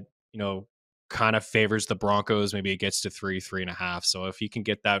something that, kind of favors the Broncos. Maybe it gets to 3.5. So if you can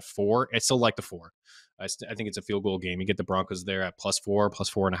get that 4, I still like the 4. I think it's a field goal game. You get the Broncos there at +4,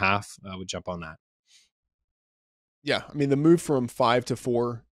 +4.5. I would jump on that. Yeah, I mean the move from 5 to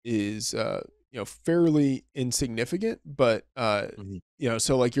 4 is fairly insignificant, but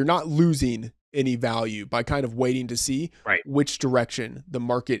so like you're not losing any value by kind of waiting to see Right. which direction the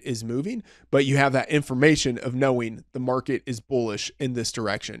market is moving, but you have that information of knowing the market is bullish in this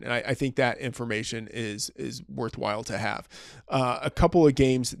direction. And I think that information is worthwhile to have. A couple of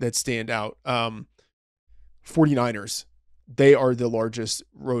games that stand out. 49ers, they are the largest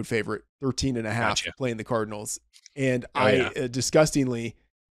road favorite, 13.5, Gotcha. playing the Cardinals. And Yeah. disgustingly,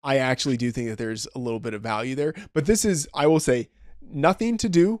 I actually do think that there's a little bit of value there. But this is, I will say, nothing to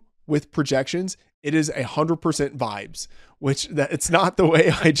do with projections. It is 100% vibes, which it's not the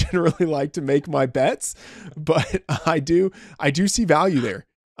way I generally like to make my bets, but I do see value there.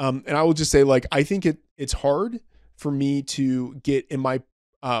 And I will just say, like, I think it's hard for me to get in my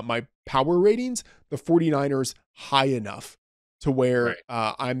my power ratings the 49ers high enough to where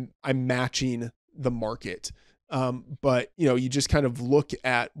Right. I'm matching the market. But you just kind of look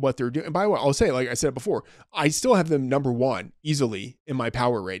at what they're doing. And by the way, I'll say, like I said before, I still have them number 1 easily in my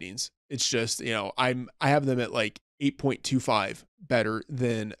power ratings. It's just, I have them at like 8.25 better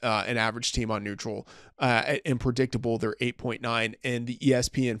than an average team on neutral. And predictable, they're 8.9, and the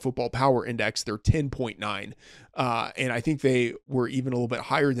ESPN Football Power Index, they're 10.9. And I think they were even a little bit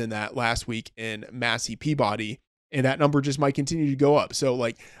higher than that last week in Massey Peabody. And that number just might continue to go up. So,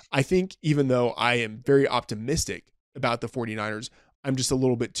 like, I think even though I am very optimistic about the 49ers, I'm just a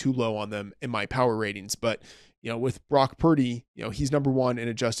little bit too low on them in my power ratings. But, with Brock Purdy, he's number 1 in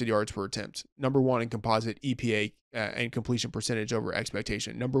adjusted yards per attempt, number 1 in composite EPA and completion percentage over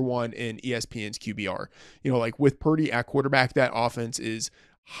expectation, number 1 in ESPN's QBR. Like with Purdy at quarterback, that offense is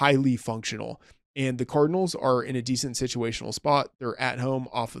highly functional. And the Cardinals are in a decent situational spot. They're at home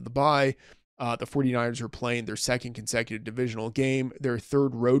off of the bye. The 49ers are playing their 2nd consecutive divisional game, their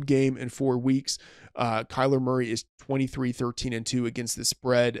 3rd road game in 4 weeks. Kyler Murray is 23-13-2 against the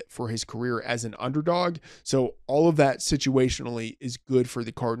spread for his career as an underdog. So all of that situationally is good for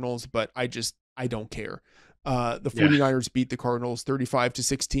the Cardinals, but I don't care. The 49ers beat the Cardinals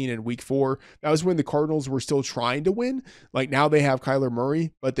 35-16 in week 4. That was when the Cardinals were still trying to win. Like now they have Kyler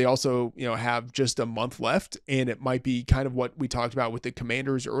Murray, but they also, have just a month left. And it might be kind of what we talked about with the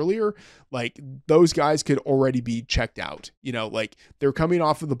Commanders earlier. Like those guys could already be checked out, like they're coming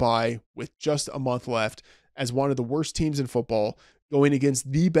off of the bye with just a month left as one of the worst teams in football, going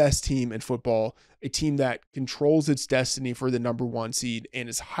against the best team in football, a team that controls its destiny for the number 1 seed and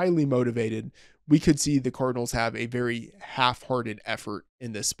is highly motivated. We could see the Cardinals have a very half-hearted effort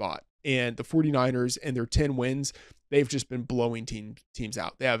in this spot. And the 49ers and their 10 wins, they've just been blowing teams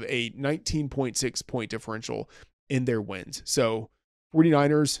out. They have a 19.6 point differential in their wins. So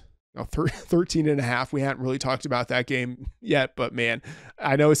 49ers, 13.5. We hadn't really talked about that game yet, but man,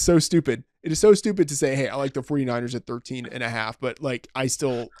 I know it's so stupid. It is so stupid to say, hey, I like the 49ers at 13.5, but like, I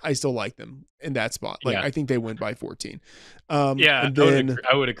still like them in that spot. Like, Yeah. I think they win by 14. Yeah, And then,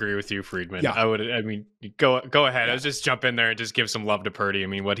 I would agree with you, Freedman. yeah, I mean, go ahead. I yeah. was just jump in there and just give some love to Purdy. I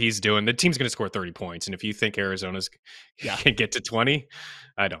mean, what he's doing, the team's going to score 30 points. And if you think Arizona's Yeah. can get to 20,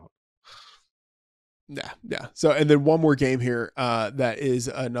 I don't. Yeah. So, and then one more game here that is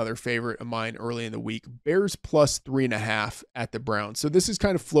another favorite of mine early in the week. Bears plus 3.5 at the Browns. So this is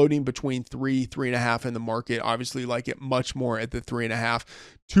kind of floating between 3.5 in the market. Obviously, like it much more at the 3.5.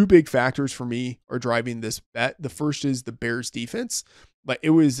 Two big factors for me are driving this bet. The first is the Bears defense. Like it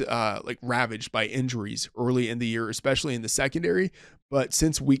was like ravaged by injuries early in the year, especially in the secondary. But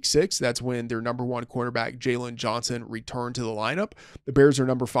since week 6, that's when their number one cornerback, Jalen Johnson, returned to the lineup. The Bears are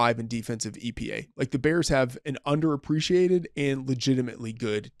number 5 in defensive EPA. Like the Bears have an underappreciated and legitimately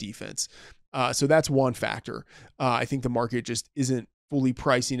good defense. So that's one factor. I think the market just isn't fully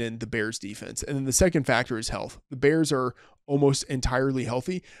pricing in the Bears defense. And then the second factor is health. The Bears are almost entirely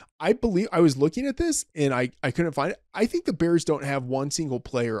healthy. I believe I was looking at this and I couldn't find it. I think the Bears don't have one single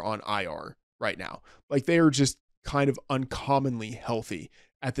player on IR right now. Like they are just kind of uncommonly healthy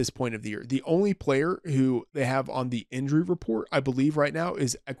at this point of the year. The only player who they have on the injury report, I believe right now,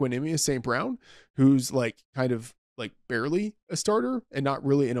 is Equanimeous St. Brown, who's like kind of like barely a starter and not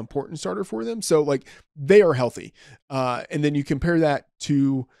really an important starter for them. So like they are healthy. And then you compare that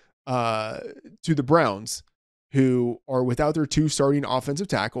to the Browns, who are without their 2 starting offensive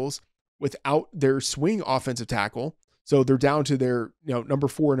tackles, without their swing offensive tackle. So they're down to their, number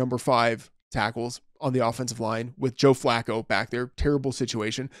 4, number 5 tackles on the offensive line with Joe Flacco back there. Terrible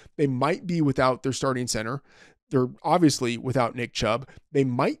situation. They might be without their starting center. They're obviously without Nick Chubb. They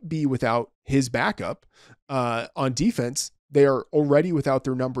might be without his backup. On defense, they are already without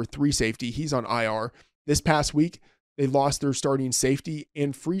their number 3 safety. He's on IR. This past week, they lost their starting safety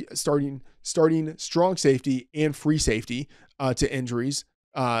and starting strong safety and free safety to injuries.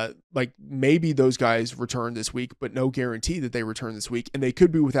 Like maybe those guys return this week, but no guarantee that they return this week. And they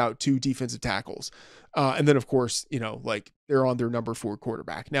could be without 2 defensive tackles. And then of course, like they're on their number 4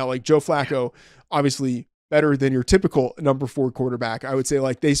 quarterback. Now, like Joe Flacco, obviously better than your typical number 4 quarterback. I would say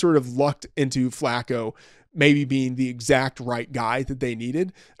like they sort of lucked into Flacco maybe being the exact right guy that they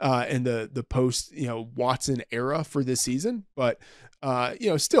needed in the post, Watson era for this season. But,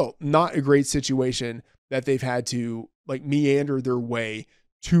 still not a great situation that they've had to like meander their way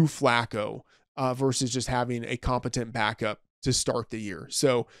to Flacco versus just having a competent backup to start the year.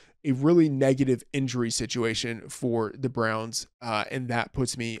 So a really negative injury situation for the Browns. And that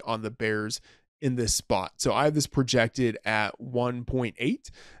puts me on the Bears in this spot. So I have this projected at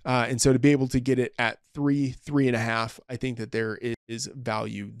 1.8. And so to be able to get it at 3.5, I think that there is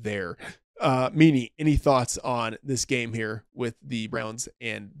value there. Meaney, any thoughts on this game here with the Browns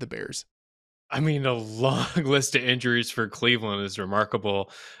and the Bears? I mean, a long list of injuries for Cleveland is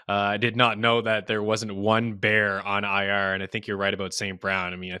remarkable. I did not know that there wasn't one Bear on IR, and I think you're right about St.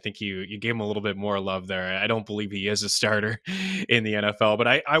 Brown. I mean, I think you gave him a little bit more love there. I don't believe he is a starter in the NFL, but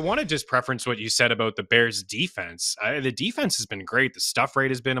I want to just preference what you said about the Bears' defense. The defense has been great. The stuff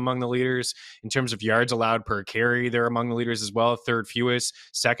rate has been among the leaders in terms of yards allowed per carry. They're among the leaders as well. Third fewest,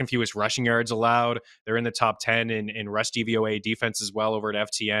 second fewest rushing yards allowed. They're in the top 10 in rush DVOA defense as well over at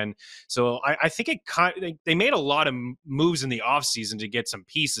FTN. So I think they made a lot of moves in the offseason to get some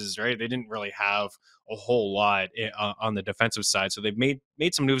pieces, right? They didn't really have a whole lot on the defensive side. So they've made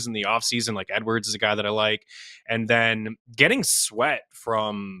some moves in the offseason, like Edwards is a guy that I like. And then getting Sweat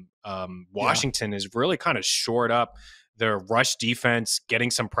from Washington is really kind of shored up their rush defense,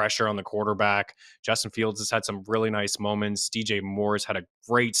 getting some pressure on the quarterback. Justin Fields has had some really nice moments. DJ Moore's had a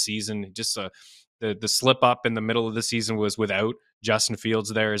great season. Just the slip up in the middle of the season was without Justin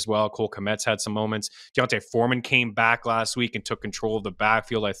Fields there as well. Cole Kmet's had some moments. Deontay Foreman came back last week and took control of the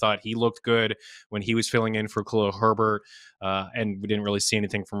backfield. I thought he looked good when he was filling in for Khalil Herbert. And we didn't really see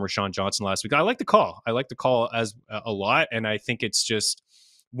anything from Rashawn Johnson last week. I like the call. I like the call as a lot. And I think it's just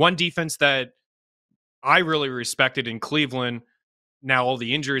one defense that I really respected in Cleveland. Now all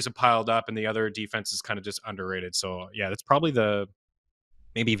the injuries have piled up and the other defense is kind of just underrated. So yeah, that's probably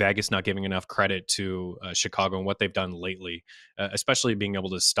maybe Vegas not giving enough credit to Chicago and what they've done lately, especially being able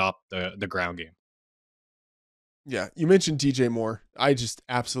to stop the ground game. Yeah, you mentioned DJ Moore. I just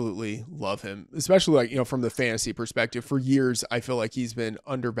absolutely love him, especially from the fantasy perspective. For years, I feel like he's been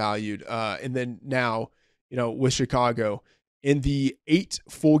undervalued. And then now, with Chicago, in the 8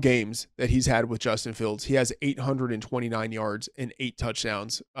 full games that he's had with Justin Fields, he has 829 yards and 8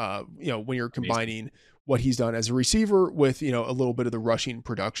 touchdowns. When you're combining what he's done as a receiver with, a little bit of the rushing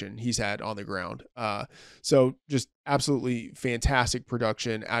production he's had on the ground. So just absolutely fantastic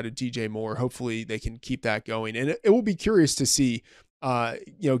production out of DJ Moore. Hopefully they can keep that going. And it will be curious to see, how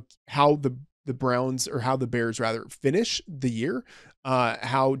the Browns, or how the Bears rather, finish the year,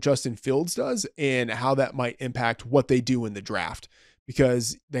 how Justin Fields does and how that might impact what they do in the draft,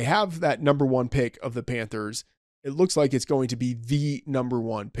 because they have that number 1 pick of the Panthers it looks like it's going to be the number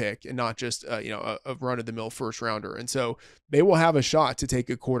one pick and not just, a run of the mill first rounder. And so they will have a shot to take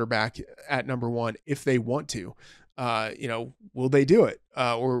a quarterback at number one if they want to. Will they do it?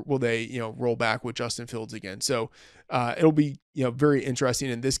 Or will they, roll back with Justin Fields again? So it'll be, very interesting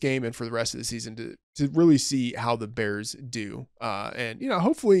in this game and for the rest of the season to really see how the Bears do. And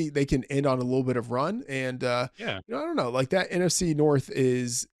hopefully they can end on a little bit of run. And I don't know, like that NFC North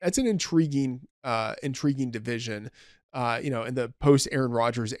that's an intriguing division. In the post Aaron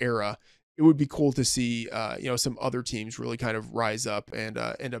Rodgers era, it would be cool to see, some other teams really kind of rise up and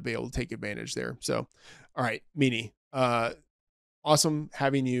end up being able to take advantage there. So, all right, Meaney, awesome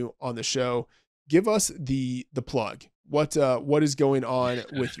having you on the show. Give us the plug. What is going on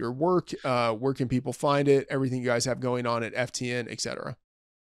with your work? Where can people find it? Everything you guys have going on at FTN, et cetera.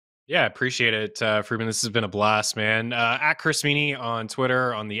 Yeah, appreciate it, Freeman. This has been a blast, man. At Chris Meaney on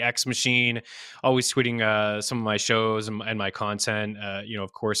Twitter, on the X machine, always tweeting some of my shows and my content.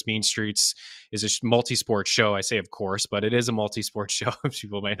 Of course, Mean Streets is a multi-sport show. I say, of course, but it is a multi-sport show.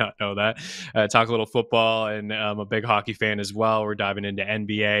 People might not know that. Talk a little football, and I'm a big hockey fan as well. We're diving into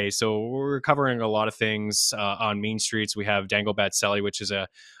NBA. So we're covering a lot of things on Mean Streets. We have Dangle Batselli, which is a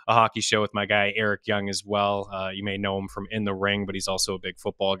hockey show with my guy Eric Young as well. You may know him from In the Ring, but he's also a big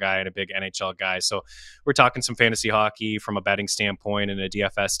football guy and a big NHL guy. So we're talking some fantasy hockey from a betting standpoint and a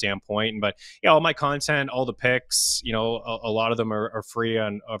DFS standpoint. But yeah, all my content, all the picks, a lot of them are free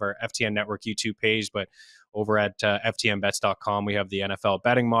on our FTN Network YouTube page. But over at ftnbets.com, we have the NFL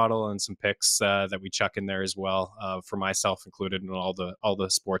betting model and some picks that we chuck in there as well, for myself included, and all the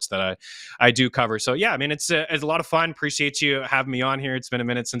sports that I do cover. So yeah, I mean, it's a lot of fun. Appreciate you having me on here. It's been a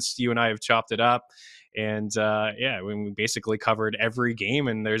minute since you and I have chopped it up. And we basically covered every game,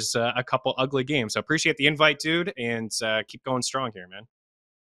 and there's a couple ugly games. So appreciate the invite, dude, and keep going strong here, man.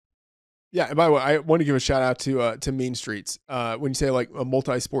 Yeah, and by the way, I want to give a shout out to Mean Streets. When you say like a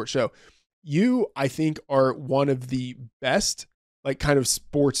multi-sport show, you, I think, are one of the best, like, kind of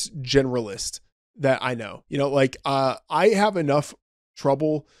sports generalist that I know. I have enough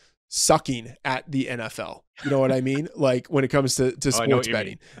trouble sucking at the NFL. You know what I mean? Like when it comes to sports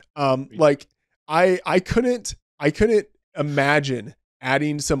betting. Like I couldn't imagine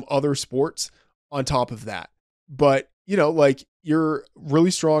adding some other sports on top of that. But, like you're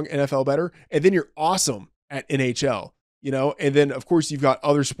really strong NFL bettor, and then you're awesome at NHL. And then of course you've got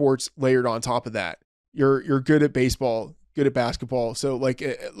other sports layered on top of that. You're good at baseball, good at basketball. So like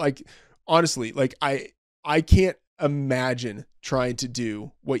honestly, like I can't imagine trying to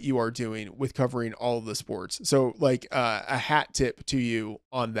do what you are doing with covering all of the sports. So like a hat tip to you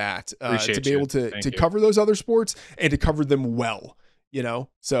on that, to be able to cover those other sports and to cover them well.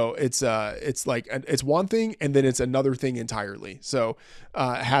 So it's like, it's one thing and then it's another thing entirely. So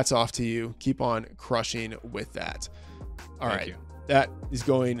hats off to you. Keep on crushing with that. All right. That is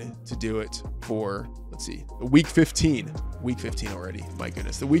going to do it for, let's see, the week 15 already. My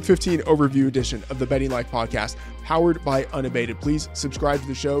goodness. The week 15 overview edition of the Betting Life podcast, powered by Unabated. Please subscribe to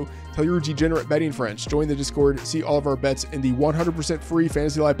the show. Tell your degenerate betting friends. Join the Discord. See all of our bets in the 100% free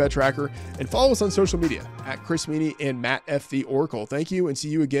Fantasy Life Bet Tracker, and follow us on social media at Chris Meaney and Matt F. The Oracle. Thank you, and see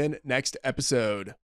you again next episode.